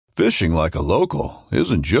Fishing like a local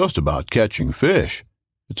isn't just about catching fish.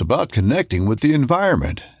 It's about connecting with the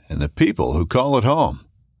environment and the people who call it home.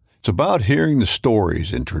 It's about hearing the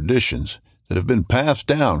stories and traditions that have been passed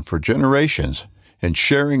down for generations and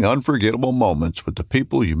sharing unforgettable moments with the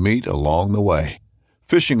people you meet along the way.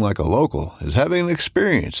 Fishing like a local is having an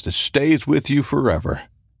experience that stays with you forever.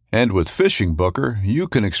 And with Fishing Booker, you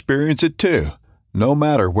can experience it too, no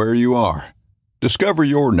matter where you are. Discover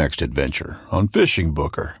your next adventure on Fishing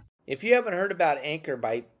Booker. If you haven't heard about Anchor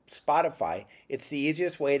by Spotify, it's the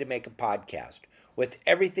easiest way to make a podcast. With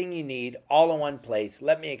everything you need all in one place,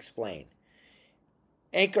 let me explain.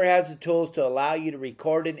 Anchor has the tools to allow you to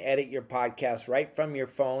record and edit your podcast right from your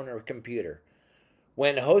phone or computer.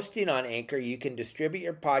 When hosting on Anchor, you can distribute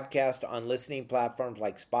your podcast on listening platforms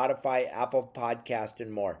like Spotify, Apple Podcast,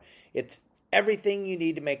 and more. It's everything you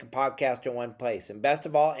need to make a podcast in one place. And best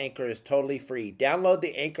of all, Anchor is totally free. Download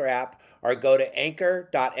the Anchor app or go to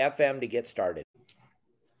anchor.fm to get started.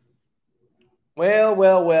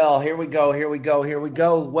 Well. Here we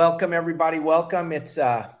go. Welcome, everybody. Welcome. It's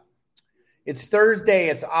Thursday.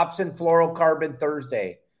 It's OPSIN Fluorocarbon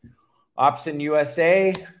Thursday. OPSIN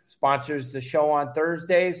USA sponsors the show on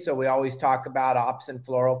Thursdays, so we always talk about OPSIN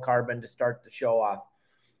Fluorocarbon to start the show off.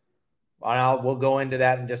 We'll go into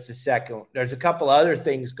that in just a second. There's a couple other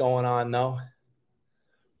things going on, though.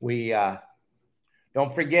 We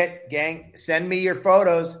don't forget, gang, send me your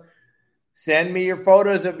photos. Send me your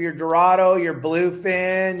photos of your Dorado, your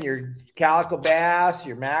bluefin, your calico bass,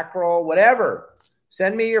 your mackerel, whatever.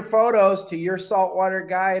 Send me your photos to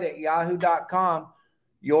yoursaltwaterguide@yahoo.com.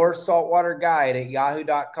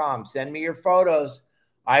 yoursaltwaterguide@yahoo.com. Send me your photos.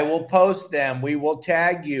 I will post them. We will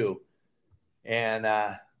tag you. And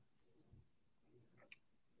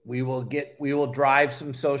we will drive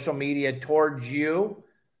some social media towards you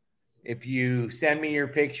if you send me your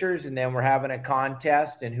pictures, and then we're having a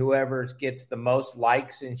contest, and whoever gets the most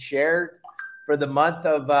likes and shared for the month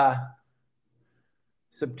of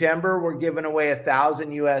September, we're giving away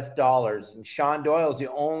 $1,000 US. And Sean Doyle's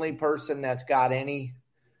the only person that's got any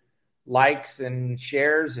likes and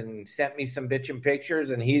shares and sent me some bitchin' pictures,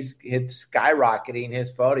 and it's skyrocketing his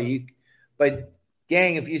photo. But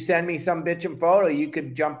gang, if you send me some bitchin' photo, you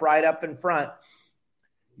could jump right up in front.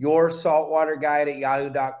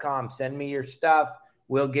 yoursaltwaterguide@yahoo.com. Send me your stuff.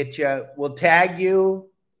 We'll tag you.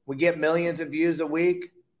 We get millions of views a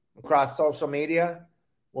week across social media.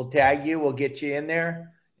 We'll tag you. We'll get you in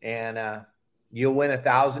there, and you'll win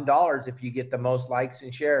 $1,000 if you get the most likes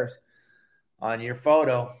and shares on your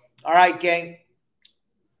photo. All right, gang.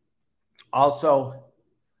 Also,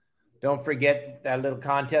 don't forget that little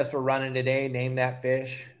contest we're running today. Name that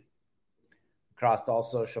fish across all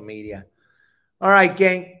social media. All right,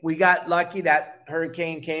 gang. We got lucky that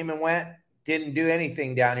hurricane came and went. Didn't do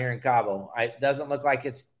anything down here in Cabo. It doesn't look like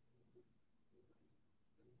it's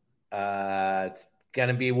going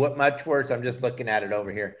to be much worse. I'm just looking at it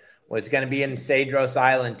over here. Well, it's going to be in Cedros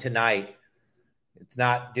Island tonight. It's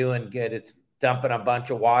not doing good. It's dumping a bunch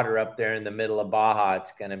of water up there in the middle of Baja.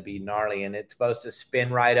 It's going to be gnarly, and it's supposed to spin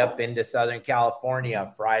right up into Southern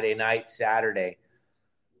California Friday night, Saturday.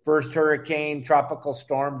 First hurricane tropical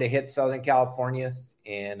storm to hit Southern California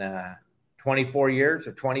in 24 years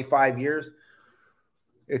or 25 years.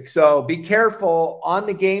 So be careful on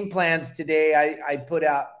the game plans today. I put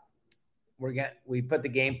out, we put the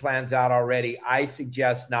game plans out already. I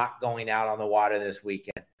suggest not going out on the water this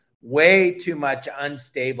weekend. Way too much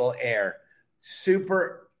unstable air.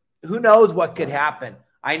 Who knows what could happen?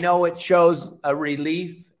 I know it shows a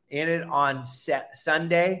relief in it on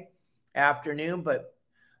Sunday afternoon, but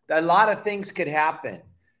a lot of things could happen.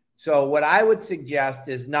 So what I would suggest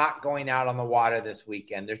is not going out on the water this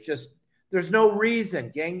weekend. There's no reason,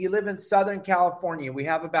 gang. You live in Southern California. We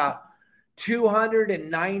have about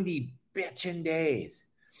 290 bitchin' days.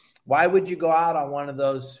 Why would you go out on one of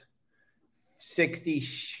those 60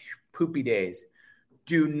 poopy days?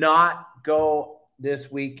 Do not go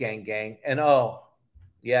this weekend, gang. And oh,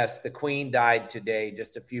 yes, the Queen died today,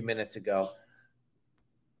 just a few minutes ago.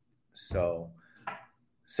 So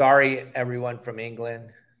sorry, everyone from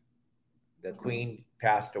England. The Queen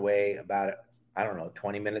passed away about,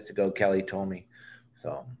 20 minutes ago, Kelly told me.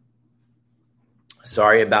 So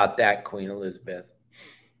sorry about that, Queen Elizabeth.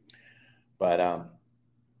 But,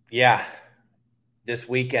 yeah, this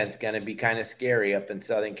weekend's going to be kind of scary up in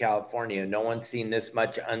Southern California. No one's seen this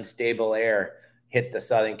much unstable air hit the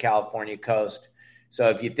Southern California coast. So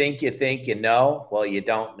if you think you know, well, you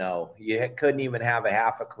don't know. You couldn't even have a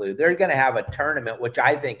half a clue. They're going to have a tournament, which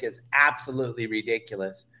I think is absolutely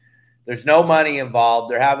ridiculous. There's no money involved.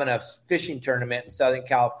 They're having a fishing tournament in Southern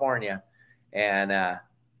California. And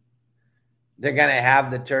they're going to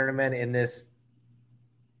have the tournament in this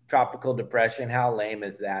tropical depression. How lame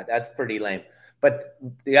is that? That's pretty lame. But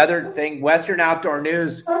the other thing, Western Outdoor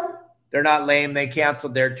News, they're not lame. They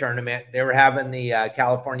canceled their tournament. They were having the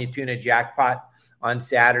California Tuna Jackpot on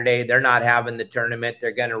Saturday. They're not having the tournament.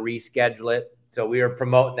 They're going to reschedule it. So we were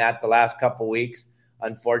promoting that the last couple of weeks.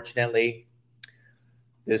 Unfortunately,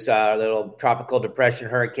 this little tropical depression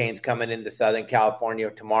hurricane's coming into Southern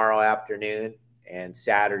California tomorrow afternoon and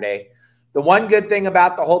Saturday. The one good thing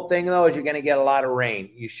about the whole thing, though, is you're going to get a lot of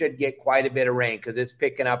rain. You should get quite a bit of rain because it's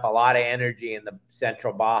picking up a lot of energy in the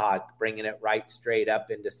central Baja, bringing it right straight up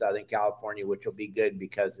into Southern California, which will be good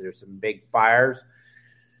because there's some big fires.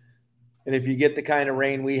 And if you get the kind of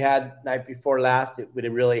rain we had night before last, it would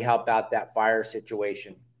really help out that fire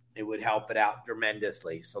situation. It would help it out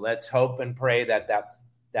tremendously. So let's hope and pray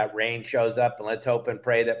that rain shows up, and let's hope and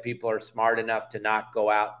pray that people are smart enough to not go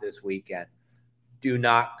out this weekend. Do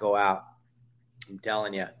not go out. I'm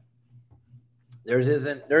telling you, there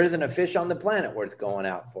isn't a fish on the planet worth going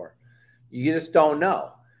out for. You just don't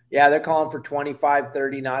know. Yeah, they're calling for 25,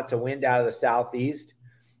 30 knots of wind out of the southeast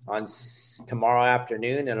on tomorrow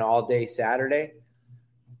afternoon and all day Saturday.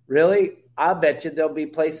 Really? I'll bet you there'll be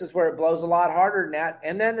places where it blows a lot harder than that.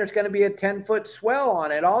 And then there's going to be a 10-foot swell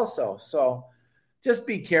on it also. So just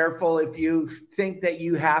be careful if you think that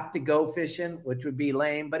you have to go fishing, which would be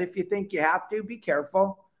lame. But if you think you have to, be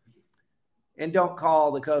careful. And don't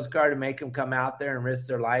call the Coast Guard and make them come out there and risk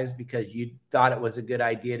their lives because you thought it was a good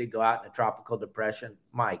idea to go out in a tropical depression.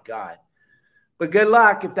 My God. But good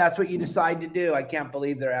luck if that's what you decide to do. I can't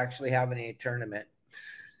believe they're actually having a tournament.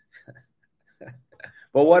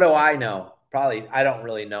 But what do I know? Probably, I don't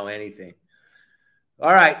really know anything.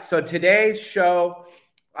 All right, so today's show,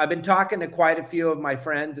 I've been talking to quite a few of my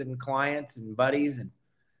friends and clients and buddies. And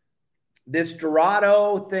this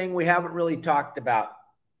Dorado thing we haven't really talked about.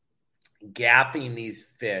 Gaffing these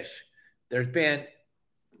fish. There's been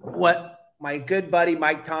what my good buddy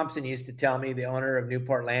Mike Thompson used to tell me, the owner of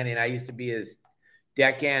Newport Landing. I used to be his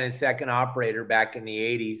deckhand and second operator back in the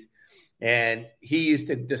 80s. And he used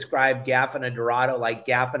to describe gaffing a Dorado like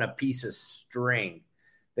gaffing a piece of string.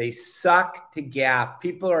 They suck to gaff.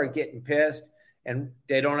 People are getting pissed and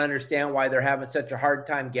they don't understand why they're having such a hard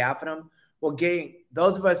time gaffing them. Well,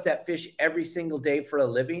 those of us that fish every single day for a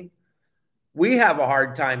living, we have a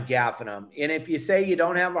hard time gaffing them. And if you say you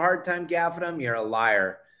don't have a hard time gaffing them, you're a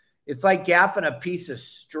liar. It's like gaffing a piece of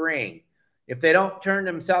string. If they don't turn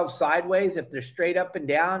themselves sideways, if they're straight up and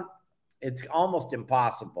down, it's almost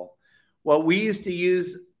impossible. What we used to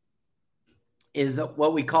use is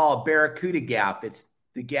what we call a barracuda gaff. It's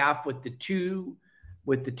the gaff with the two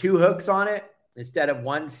hooks on it instead of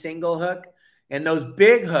one single hook. And those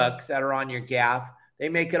big hooks that are on your gaff, they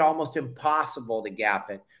make it almost impossible to gaff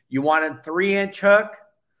it. You want a 3-inch hook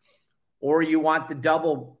or you want the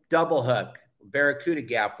double hook, barracuda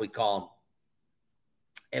gaff, we call them.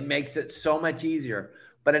 It makes it so much easier.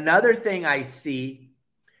 But another thing I see,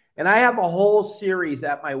 and I have a whole series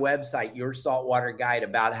at my website, Your Saltwater Guide,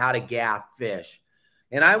 about how to gaff fish.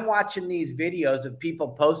 And I'm watching these videos of people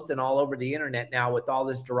posting all over the internet now with all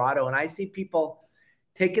this Dorado. And I see people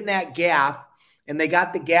taking that gaff and they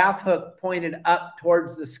got the gaff hook pointed up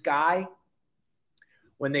towards the sky.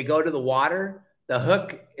 When they go to the water, the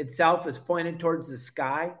hook itself is pointed towards the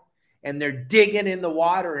sky and they're digging in the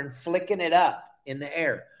water and flicking it up in the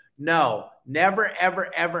air. No, never,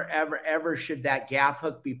 ever, ever, ever, ever should that gaff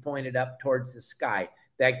hook be pointed up towards the sky.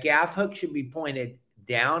 That gaff hook should be pointed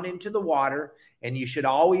down into the water, and you should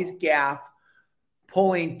always gaff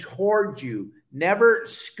pulling towards you, never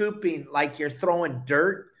scooping like you're throwing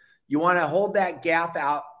dirt. You want to hold that gaff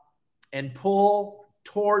out and pull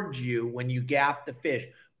towards you when you gaff the fish.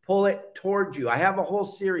 Pull it towards you. I have a whole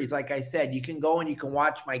series, like I said. You can go and you can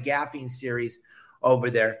watch my gaffing series over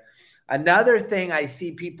there. Another thing I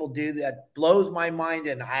see people do that blows my mind,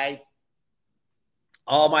 and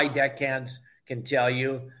all my deckhands can tell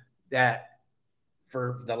you that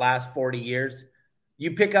for the last 40 years,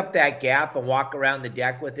 you pick up that gaff and walk around the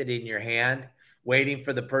deck with it in your hand, waiting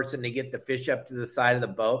for the person to get the fish up to the side of the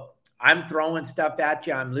boat. I'm throwing stuff at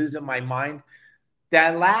you. I'm losing my mind.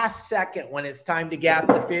 That last second when it's time to gaff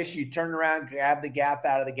the fish, you turn around, grab the gaff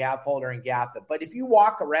out of the gaff holder and gaff it. But if you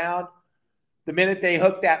walk around the minute they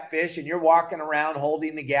hook that fish and you're walking around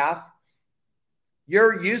holding the gaff,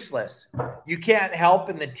 you're useless. You can't help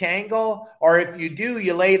in the tangle, or if you do,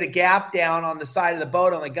 you lay the gaff down on the side of the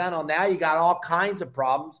boat on the gunnel. Now you got all kinds of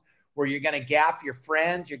problems where you're going to gaff your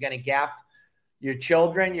friends, you're going to gaff your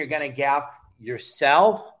children, you're going to gaff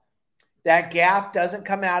yourself. That gaff doesn't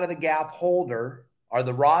come out of the gaff holder or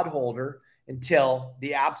the rod holder until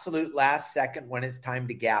the absolute last second when it's time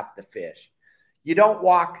to gaff the fish. You don't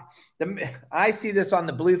walk. I see this on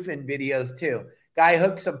the bluefin videos too. Guy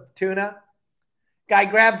hooks a tuna. Guy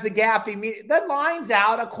grabs the gaff. The line's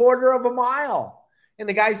out a quarter of a mile. And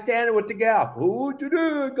the guy's standing with the gaff. Got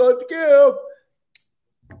the gaff.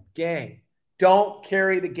 Gang, don't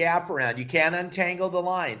carry the gaff around. You can't untangle the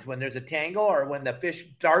lines. When there's a tangle or when the fish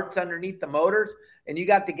darts underneath the motors and you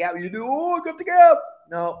got the gaff, I got the gaff.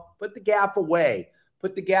 No, put the gaff away.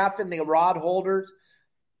 Put the gaff in the rod holders.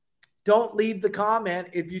 Don't leave the comment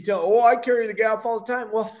if you tell, I carry the gaff all the time.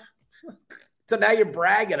 Well, so now you're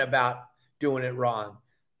bragging about doing it wrong.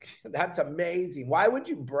 That's amazing. Why would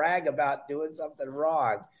you brag about doing something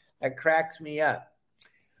wrong? That cracks me up.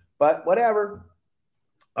 But whatever.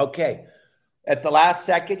 Okay. At the last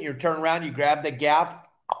second, you turn around, you grab the gaff,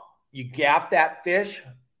 you gaff that fish,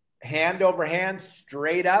 hand over hand,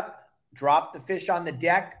 straight up, drop the fish on the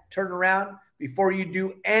deck, turn around. Before you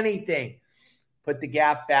do anything, put the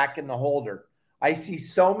gaff back in the holder. I see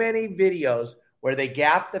so many videos where they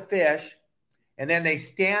gaff the fish and then they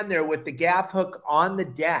stand there with the gaff hook on the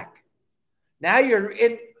deck. Now you're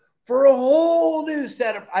in for a whole new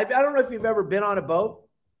setup. I don't know if you've ever been on a boat,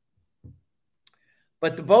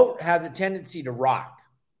 but the boat has a tendency to rock.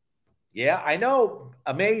 Yeah, I know,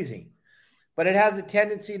 amazing. But it has a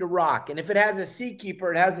tendency to rock. And if it has a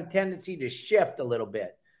seakeeper, it has a tendency to shift a little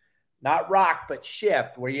bit. Not rock, but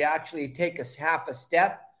shift, where you actually take a half a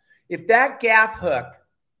step. If that gaff hook,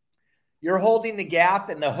 you're holding the gaff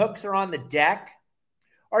and the hooks are on the deck,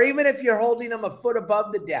 or even if you're holding them a foot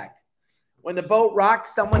above the deck, when the boat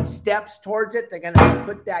rocks, someone steps towards it, they're going to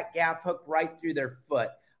put that gaff hook right through their foot.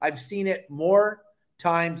 I've seen it more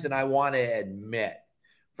times than I want to admit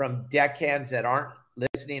from deckhands that aren't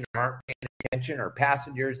listening or aren't paying attention or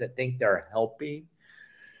passengers that think they're helping.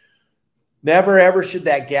 Never, ever should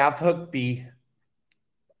that gaff hook be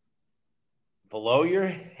below your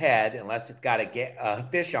head unless it's got a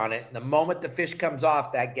fish on it. And the moment the fish comes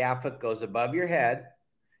off, that gaff hook goes above your head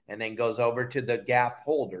and then goes over to the gaff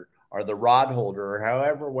holder or the rod holder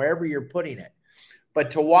or wherever you're putting it.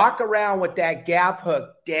 But to walk around with that gaff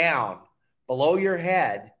hook down below your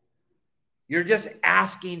head, you're just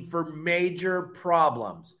asking for major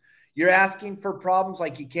problems. You're asking for problems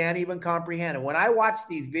like you can't even comprehend. And when I watch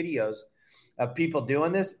these videos of people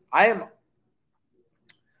doing this, I'm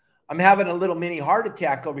having a little mini heart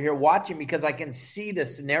attack over here watching because I can see the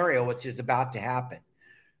scenario which is about to happen.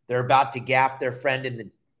 They're about to gaff their friend in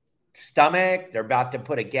the stomach. They're about to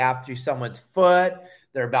put a gaff through someone's foot.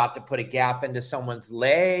 They're about to put a gaff into someone's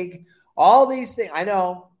leg. All these things. I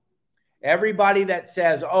know everybody that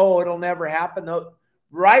says, it'll never happen.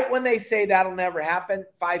 Right when they say that'll never happen,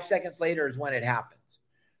 5 seconds later is when it happens.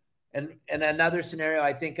 And another scenario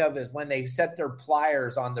I think of is when they set their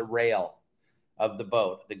pliers on the rail of the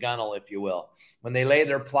boat, the gunnel, if you will. When they lay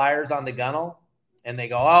their pliers on the gunnel and they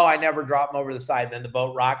go, I never drop them over the side. And then the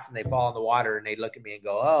boat rocks and they fall in the water and they look at me and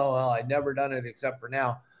go, I've never done it except for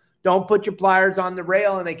now. Don't put your pliers on the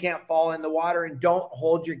rail and they can't fall in the water, and don't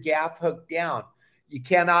hold your gaff hook down. You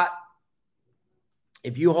cannot,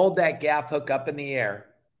 if you hold that gaff hook up in the air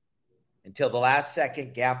until the last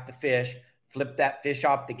second, gaff the fish, flip that fish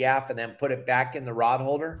off the gaff and then put it back in the rod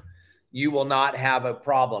holder, you will not have a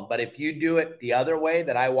problem. But if you do it the other way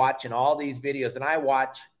that I watch in all these videos, and I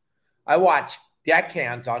watch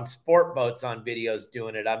deckhands on sport boats on videos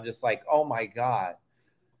doing it, I'm just like, oh my God,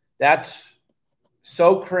 that's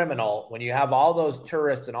so criminal when you have all those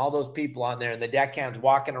tourists and all those people on there and the deckhand's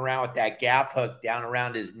walking around with that gaff hook down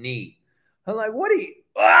around his knee. I'm like, what are you?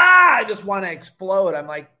 I just want to explode. I'm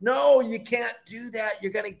like, no, you can't do that.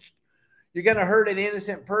 You're going to hurt an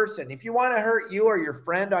innocent person. If you want to hurt you or your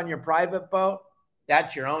friend on your private boat,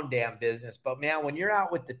 that's your own damn business. But man, when you're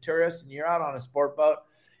out with the tourists and you're out on a sport boat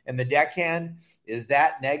and the deckhand is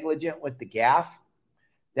that negligent with the gaff,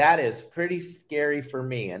 that is pretty scary for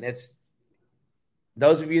me. And it's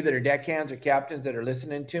those of you that are deckhands or captains that are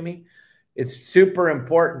listening to me, it's super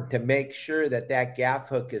important to make sure that that gaff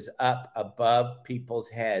hook is up above people's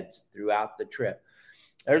heads throughout the trip.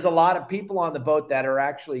 There's a lot of people on the boat that are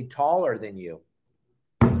actually taller than you.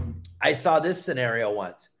 I saw this scenario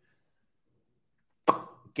once.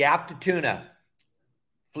 Gaffed a tuna,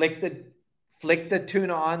 flicked the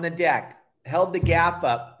tuna on the deck, held the gaff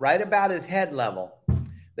up right about his head level.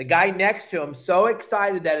 The guy next to him, so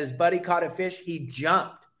excited that his buddy caught a fish, he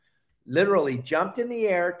jumped, literally jumped in the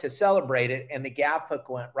air to celebrate it, and the gaff hook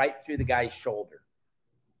went right through the guy's shoulder.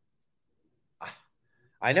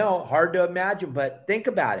 I know, hard to imagine, but think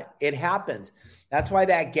about it. It happens. That's why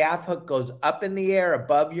that gaff hook goes up in the air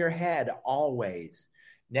above your head always.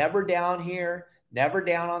 Never down here, never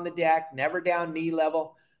down on the deck, never down knee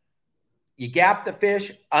level. You gaff the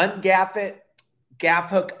fish, ungaff it, gaff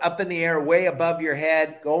hook up in the air, way above your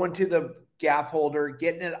head, going to the gaff holder,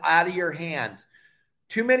 getting it out of your hands.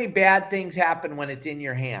 Too many bad things happen when it's in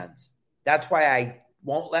your hands. That's why I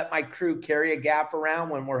won't let my crew carry a gaff around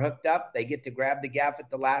when we're hooked up. They get to grab the gaff at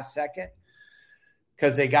the last second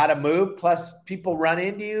because they got to move. Plus, people run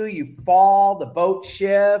into you. You fall. The boat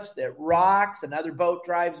shifts. It rocks. Another boat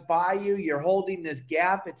drives by you. You're holding this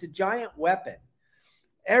gaff. It's a giant weapon.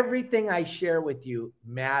 Everything I share with you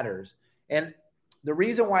matters. And the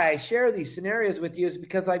reason why I share these scenarios with you is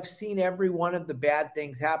because I've seen every one of the bad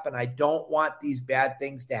things happen. I don't want these bad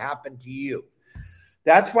things to happen to you.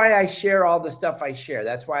 That's why I share all the stuff I share.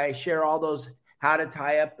 That's why I share all those how to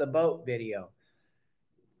tie up the boat video.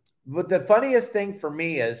 But the funniest thing for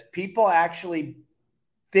me is people actually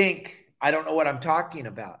think I don't know what I'm talking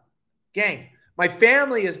about. Gang, my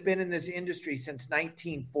family has been in this industry since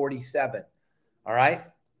 1947. All right?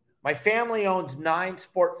 My family owns 9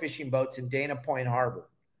 sport fishing boats in Dana Point Harbor.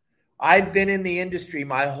 I've been in the industry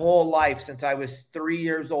my whole life. Since I was 3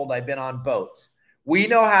 years old, I've been on boats. We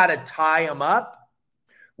know how to tie them up.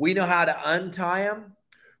 We know how to untie them.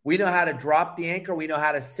 We know how to drop the anchor. We know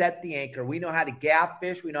how to set the anchor. We know how to gaff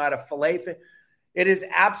fish. We know how to fillet fish. It is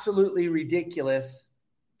absolutely ridiculous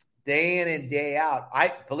day in and day out.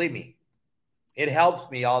 Believe me, it helps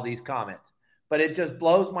me, all these comments. But it just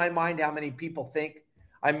blows my mind how many people think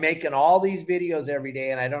I'm making all these videos every day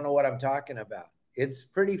and I don't know what I'm talking about. It's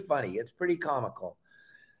pretty funny. It's pretty comical.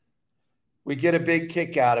 We get a big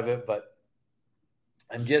kick out of it, but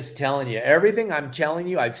I'm just telling you, everything I'm telling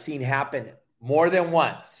you, I've seen happen more than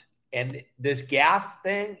once. And this gaff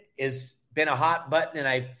thing has been a hot button and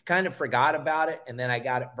I kind of forgot about it. And then I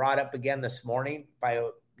got it brought up again this morning by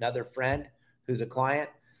another friend who's a client.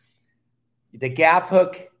 The gaff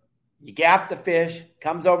hook, you gaff the fish,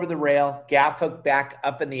 comes over the rail, gaff hook back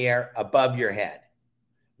up in the air above your head.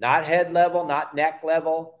 Not head level, not neck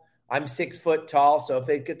level. I'm 6 foot tall, so if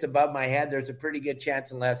it gets above my head, there's a pretty good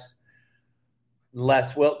chance, unless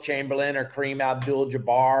Wilt Chamberlain or Kareem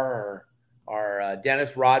Abdul-Jabbar or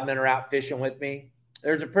Dennis Rodman are out fishing with me,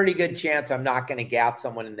 there's a pretty good chance I'm not going to gaff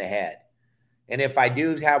someone in the head. And if I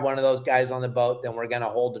do have one of those guys on the boat, then we're going to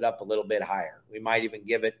hold it up a little bit higher. We might even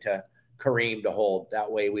give it to Kareem to hold.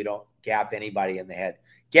 That way we don't gaff anybody in the head.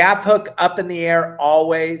 Gaff hook up in the air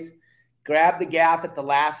always. Grab the gaff at the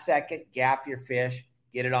last second, gaff your fish,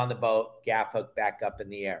 get it on the boat, gaff hook back up in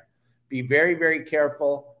the air. Be very, very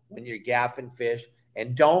careful when you're gaffing fish,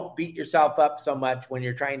 and don't beat yourself up so much when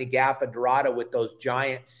you're trying to gaff a Dorado with those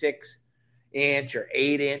giant 6-inch or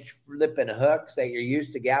 8-inch flipping hooks that you're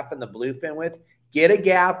used to gaffing the bluefin with. Get a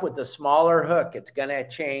gaff with a smaller hook. It's going to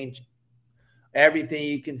change everything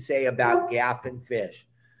you can say about gaffing fish.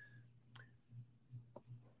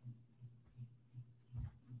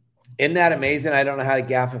 Isn't that amazing? I don't know how to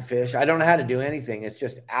gaff a fish. I don't know how to do anything. It's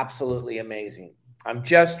just absolutely amazing. I'm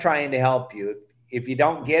just trying to help you. If you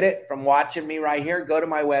don't get it from watching me right here, go to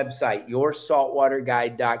my website,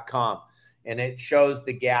 yoursaltwaterguide.com, and it shows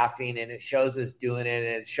the gaffing, and it shows us doing it,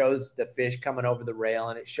 and it shows the fish coming over the rail,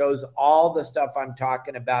 and it shows all the stuff I'm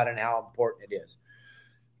talking about and how important it is.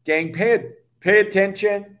 Gang, pay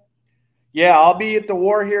attention. Yeah, I'll be at the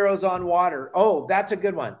War Heroes on Water. Oh, that's a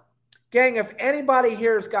good one. Gang, if anybody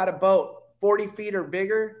here has got a boat 40 feet or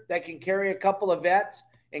bigger that can carry a couple of vets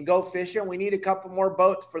and go fishing, we need a couple more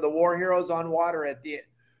boats for the War Heroes on Water at the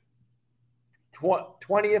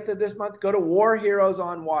 20th of this month. Go to War Heroes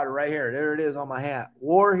on Water right here. There it is on my hat.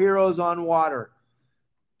 War Heroes on Water.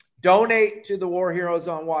 Donate to the War Heroes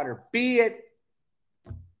on Water. Be it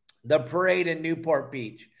the parade in Newport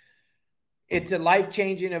Beach. It's a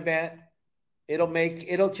life-changing event.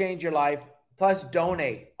 It'll change your life. Plus,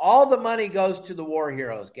 donate. All the money goes to the War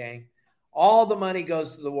Heroes, gang. All the money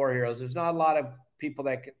goes to the War Heroes. There's not a lot of people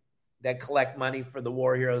that collect money for the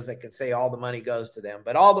War Heroes that can say all the money goes to them,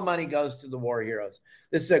 but all the money goes to the War Heroes.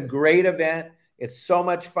 This is a great event. It's so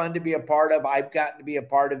much fun to be a part of. I've gotten to be a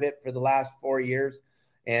part of it for the last 4 years,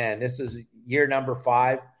 and this is year number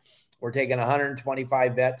 5. We're taking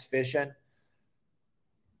 125 vets fishing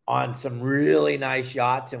on some really nice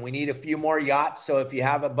yachts, and we need a few more yachts. So if you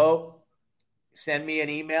have a boat, send me an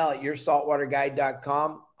email at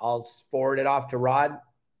yoursaltwaterguide.com. I'll forward it off to Rod.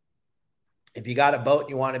 If you got a boat and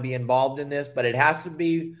you want to be involved in this, but it has to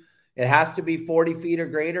be 40 feet or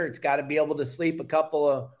greater. It's got to be able to sleep a couple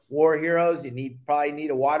of War Heroes. You probably need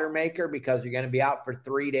a water maker because you're going to be out for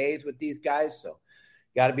 3 days with these guys. So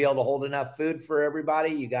you got to be able to hold enough food for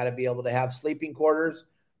everybody. You got to be able to have sleeping quarters.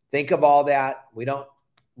 Think of all that.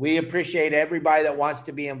 We appreciate everybody that wants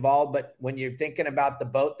to be involved, but when you're thinking about the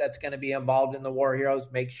boat that's going to be involved in the War Heroes,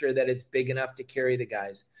 make sure that it's big enough to carry the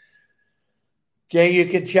guys. Okay, you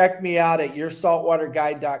can check me out at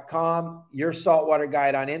yoursaltwaterguide.com, Your Saltwater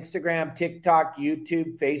Guide on Instagram, TikTok,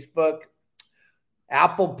 YouTube, Facebook,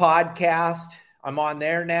 Apple Podcast. I'm on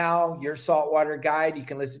there now, Your Saltwater Guide. You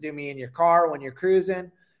can listen to me in your car when you're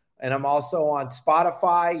cruising. And I'm also on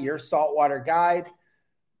Spotify, Your Saltwater Guide.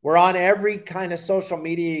 We're on every kind of social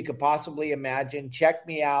media you could possibly imagine. Check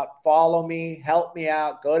me out, follow me, help me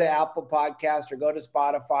out. Go to Apple Podcast or go to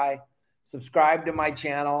Spotify, subscribe to my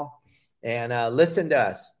channel, and listen to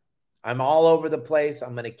us. I'm all over the place.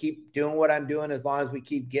 I'm going to keep doing what I'm doing as long as we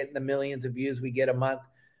keep getting the millions of views we get a month.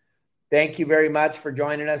 Thank you very much for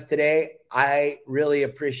joining us today. I really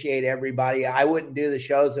appreciate everybody. I wouldn't do the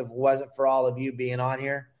shows if it wasn't for all of you being on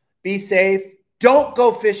here. Be safe. Don't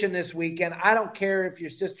go fishing this weekend. I don't care if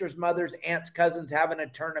your sister's, mother's, aunt's, cousin's having a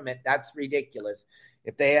tournament. That's ridiculous.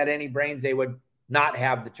 If they had any brains, they would not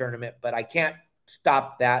have the tournament, but I can't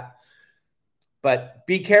stop that. But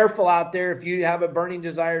be careful out there. If you have a burning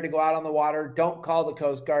desire to go out on the water, don't call the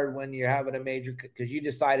Coast Guard when you're having a major, because you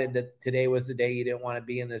decided that today was the day you didn't want to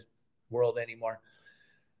be in this world anymore.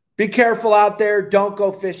 Be careful out there. Don't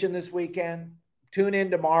go fishing this weekend. Tune in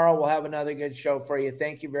tomorrow. We'll have another good show for you.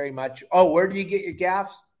 Thank you very much. Oh, where do you get your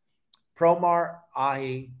gaffs?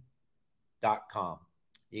 PromarAhi.com.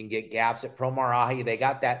 You can get gaffs at Promar Ahi. They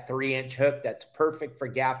got that 3-inch hook that's perfect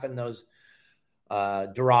for gaffing those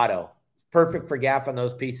Dorado. Perfect for gaffing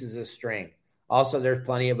those pieces of string. Also, there's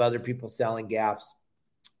plenty of other people selling gaffs.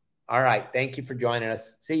 All right. Thank you for joining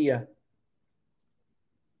us. See ya.